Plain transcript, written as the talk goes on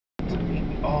To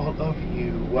meet all of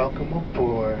you. Welcome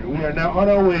aboard. We are now on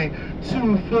our way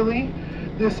to Philly.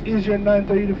 This is your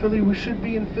 9:30 to Philly. We should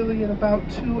be in Philly in about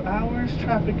 2 hours,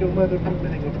 traffic and weather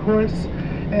permitting, of course.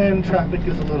 And traffic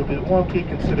is a little bit wonky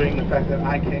considering the fact that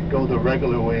I can't go the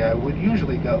regular way I would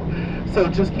usually go. So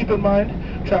just keep in mind,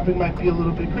 traffic might be a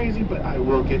little bit crazy, but I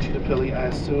will get you to Philly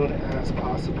as soon as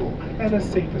possible and as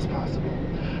safe as possible.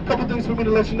 Couple things for me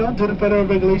to let you know. Due to federal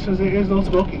regulations, there is no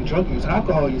smoking, drug use,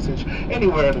 alcohol usage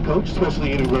anywhere in the coach,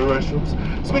 especially anywhere restrooms.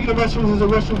 Speaking of restrooms, there's a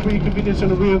restroom for your convenience in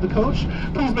the rear of the coach.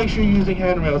 Please make sure you're using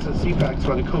handrails and seat backs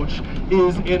while the coach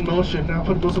is in motion. Now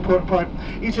for the most important part,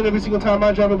 each and every single time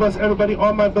I drive a bus, everybody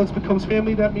on my bus becomes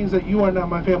family. That means that you are now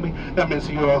my family. That means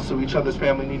that you're also each other's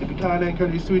family. You need to be kind and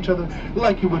courteous to each other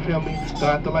like you would family. You don't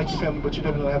have to like your family, but you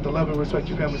definitely have to love and respect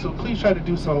your family. So please try to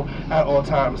do so at all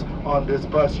times on this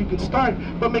bus. You can start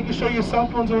by making sure your cell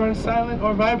phones are on silent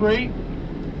or vibrate.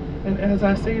 And as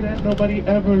I say that, nobody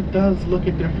ever does look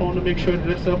at their phone to make sure that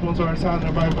their cell phones are on silent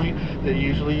or vibrate. There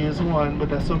usually is one, but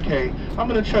that's okay. I'm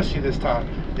going to trust you this time.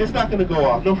 It's not going to go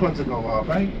off. No phones will go off,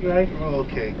 right? Right?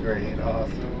 Okay, great.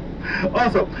 Awesome.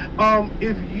 Also,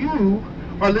 if you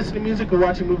are listening to music or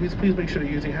watching movies, please make sure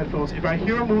you're using headphones. If I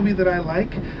hear a movie that I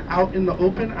like out in the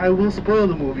open, I will spoil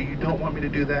the movie. You don't want me to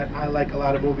do that. I like a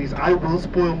lot of movies. I will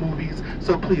spoil movies,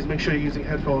 so please make sure you're using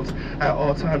headphones at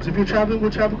all times. If you're traveling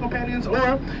with travel companions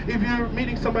or if you're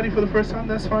meeting somebody for the first time,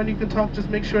 that's fine. You can talk. Just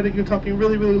make sure that you're talking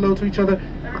really, really low to each other.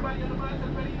 Everybody on the bus,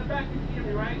 everybody in the back, you can hear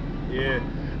me, right? Yeah.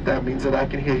 That means that I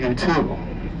can hear you too.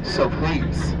 So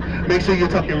please, make sure you're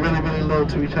talking really, really low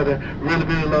to each other, really,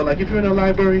 really low. Like if you're in a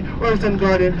library or it's in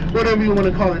garden, whatever you want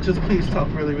to call it, just please talk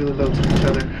really, really low to each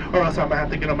other, or else I'm going to have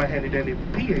to get on my handy-dandy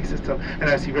PA system and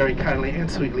ask you very kindly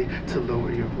and sweetly to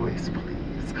lower your voice,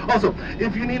 please. Also,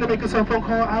 if you need to make a cell phone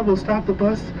call, I will stop the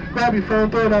bus, grab your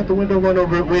phone, throw it out the window, run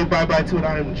over it, wave bye-bye to it.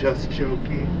 I am just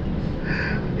joking.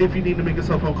 If you need to make a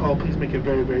cell phone call, please make it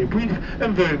very, very brief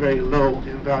and very, very low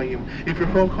in volume. If your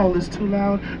phone call is too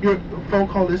loud, your phone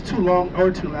call is too long or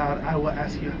too loud, I will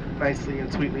ask you nicely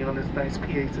and sweetly on this nice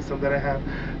PA system that I have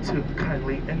to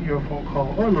kindly end your phone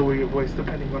call or lower your voice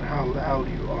depending on how loud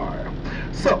you are.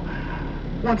 So,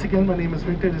 once again, my name is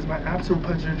Victor. It is my absolute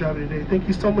pleasure to drive you today. Thank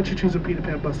you so much for choosing Peter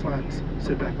Pan Bus Lines.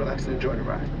 Sit back, relax, and enjoy the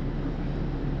ride.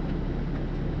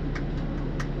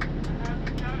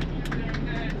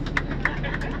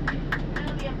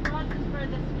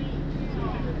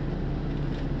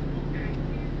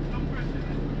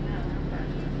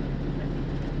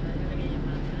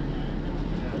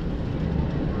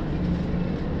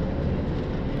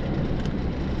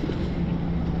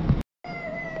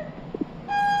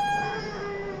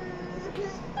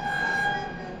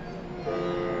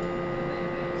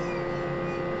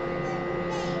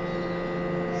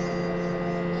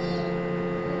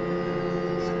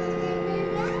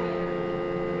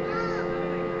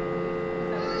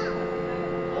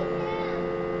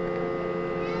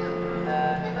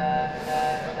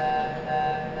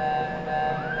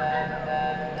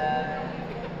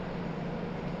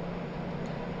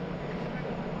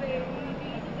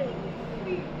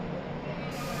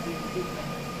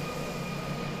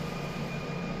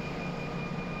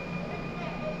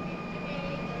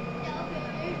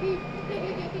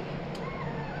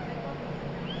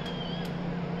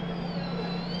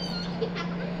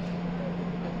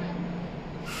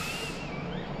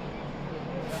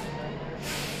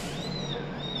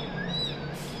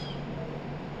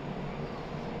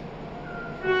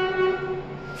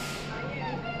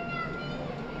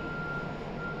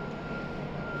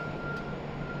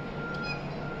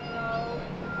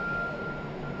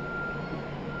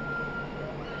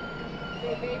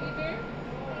 Baby bear?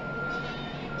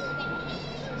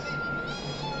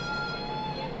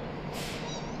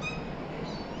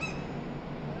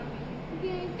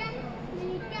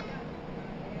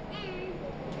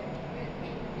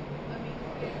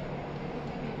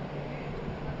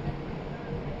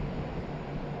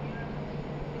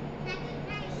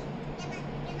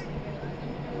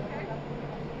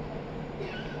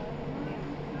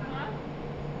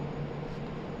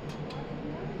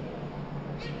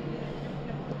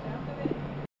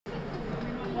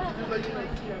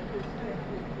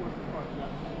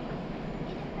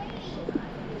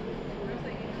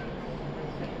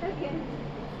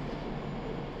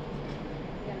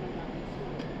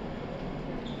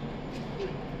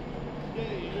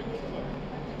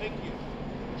 Thank you.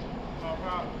 No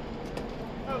problem.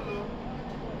 Hello.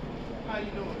 How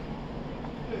you doing?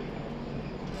 Good.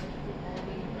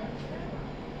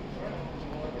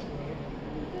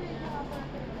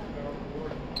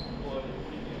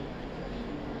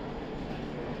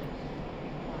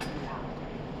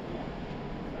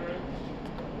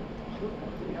 You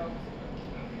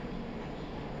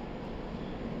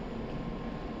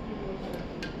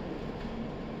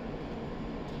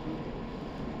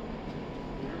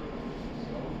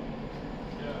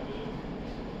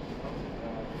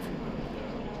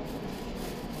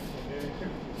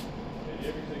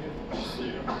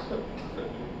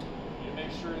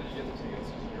make sure that you get the tickets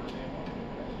with your name on it.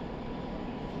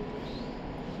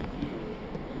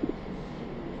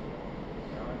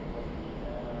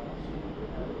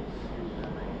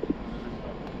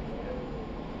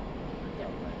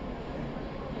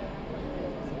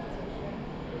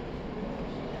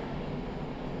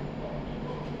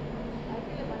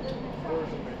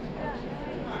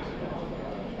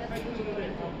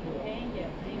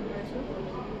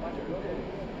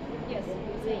 Yes, you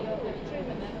say you have a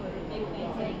treatment, and you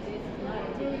can say this is not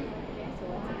a ticket.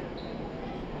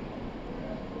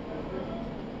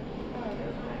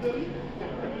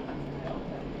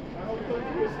 Okay,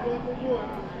 so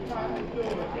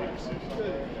what's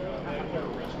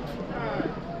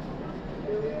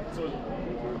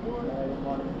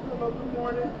Hello, good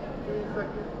morning. Give me a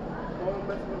second. Don't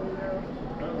mess with me now.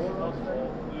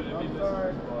 I'm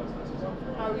sorry.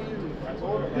 How are you?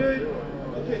 Good?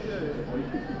 Okay, good.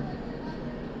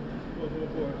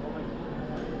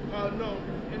 No,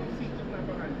 any seat just not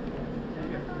behind you.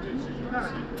 Yeah. Hi.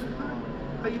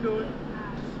 How you doing?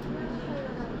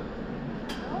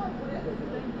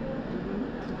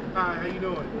 Hi, how you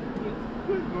doing?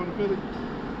 Good. Going to Philly?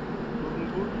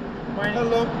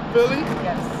 Hello, Philly?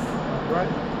 Yes.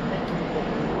 Right?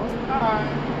 Hi.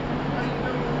 How you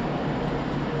doing?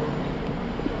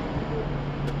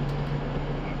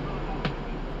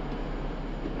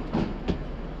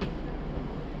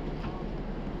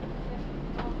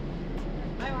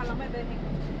 Ay, ojalá me dejen.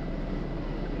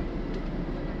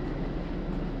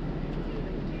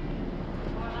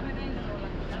 Ojalá me dejen,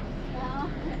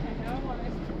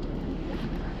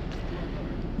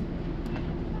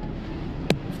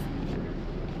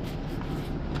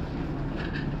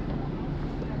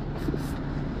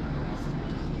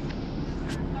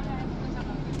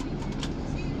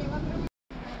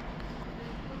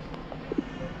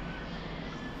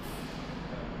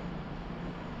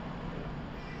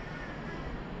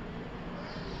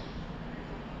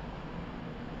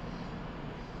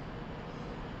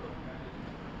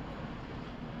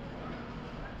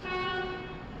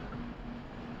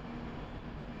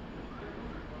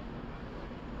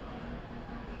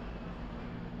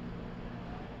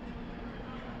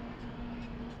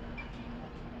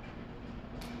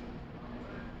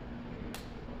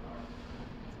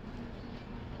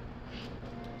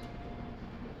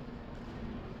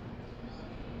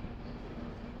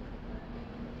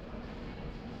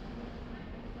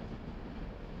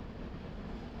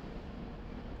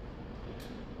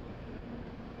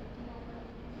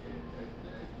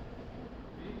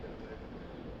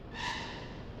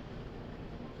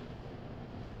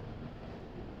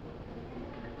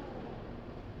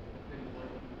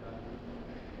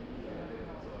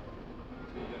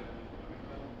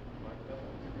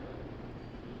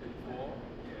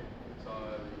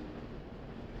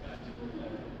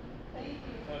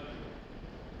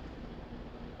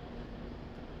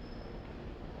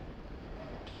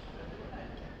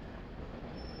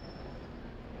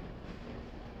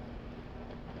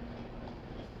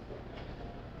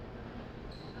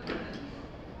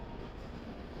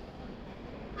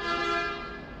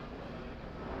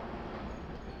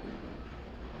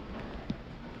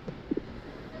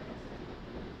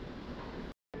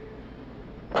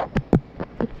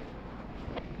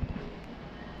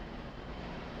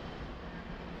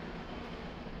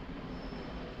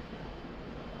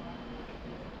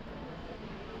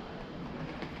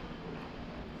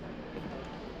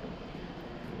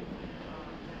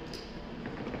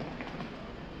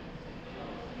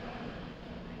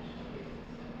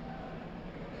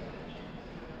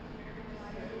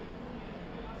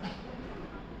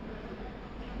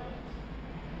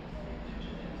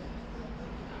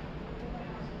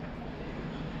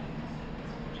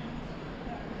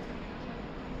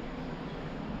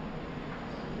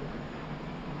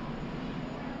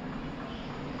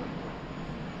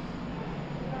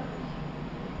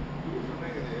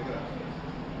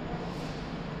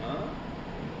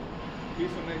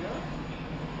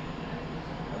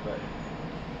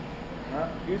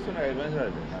 Kisuna advance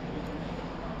ಆಗಿದೆ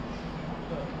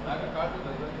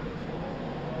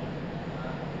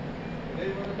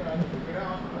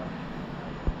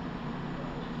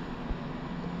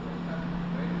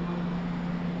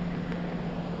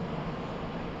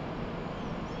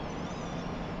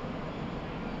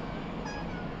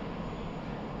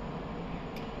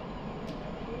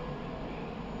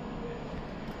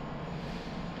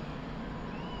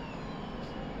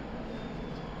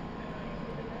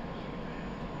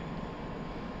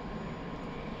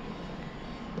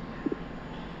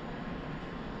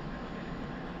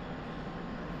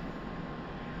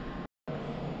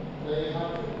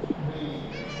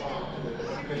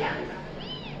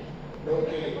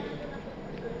Located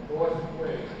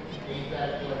northwest, gate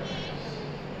back direction.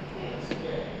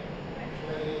 Escape.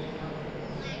 Plane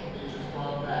is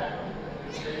respond back.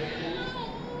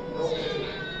 Located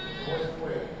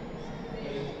northwest,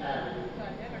 gate avenue.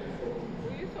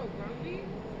 Were you so grumpy?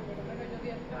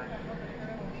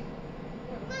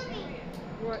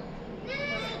 What?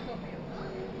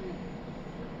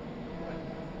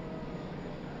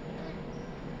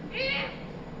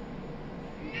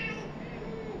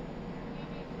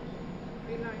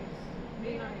 Be nice.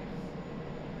 Be nice.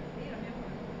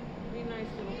 Be nice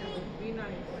to him. Be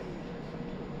nice.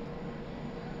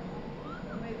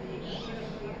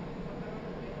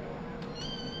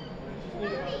 Just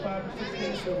need about 5 or 6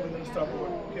 minutes and we're going to start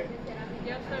recording, okay?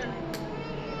 Yes, sir.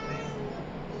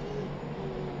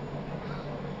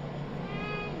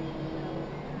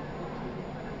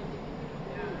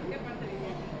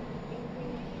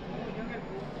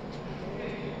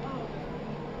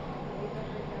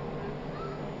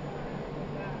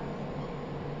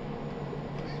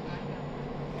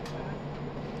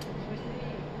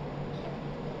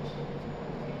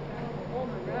 Oh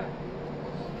my God.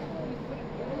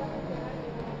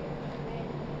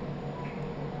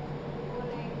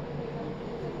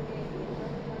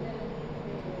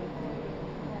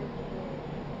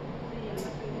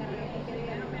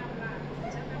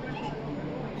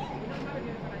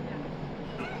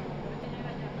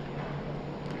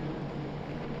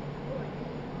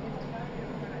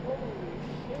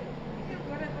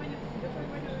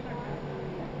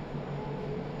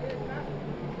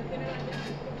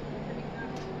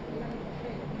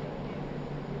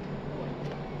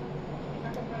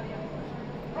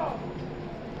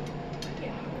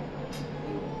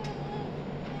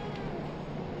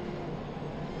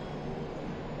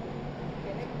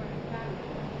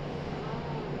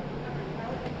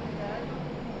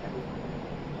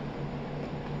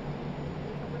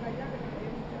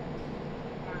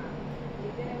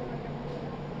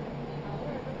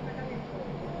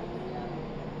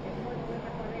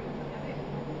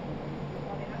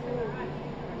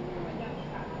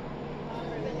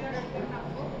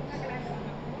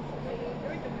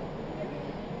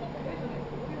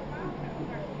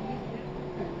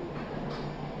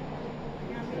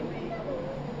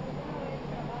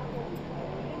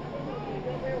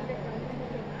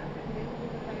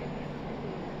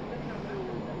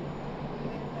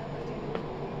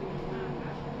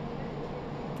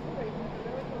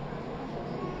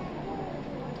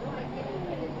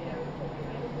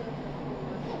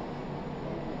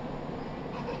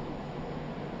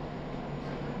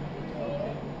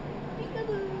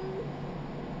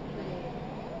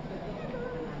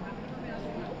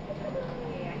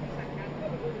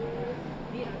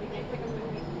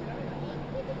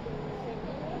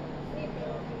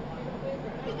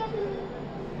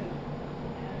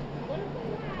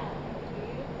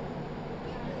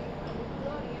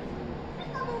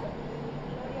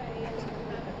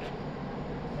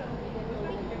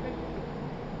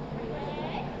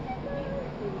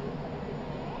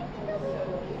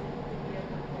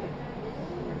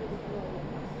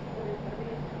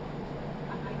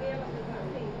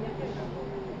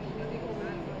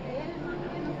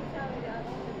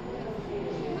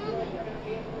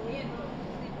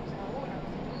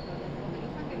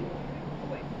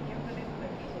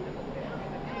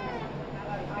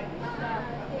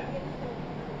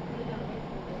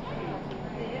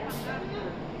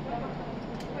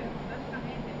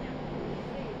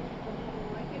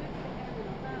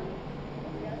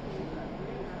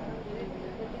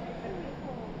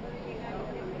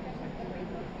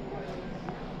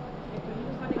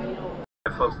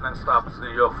 Folks, next stop is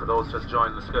New York. For those just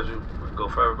joining the schedule, go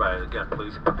for everybody. Again,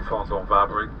 please put the phones on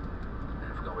vibrate.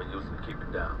 If you're going to use it, keep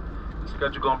it down. The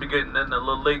schedule going to be getting in a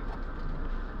little late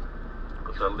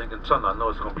because that Lincoln Tunnel, I know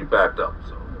it's going to be backed up.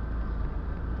 So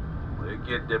we'll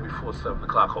get there before 7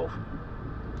 o'clock, hopefully.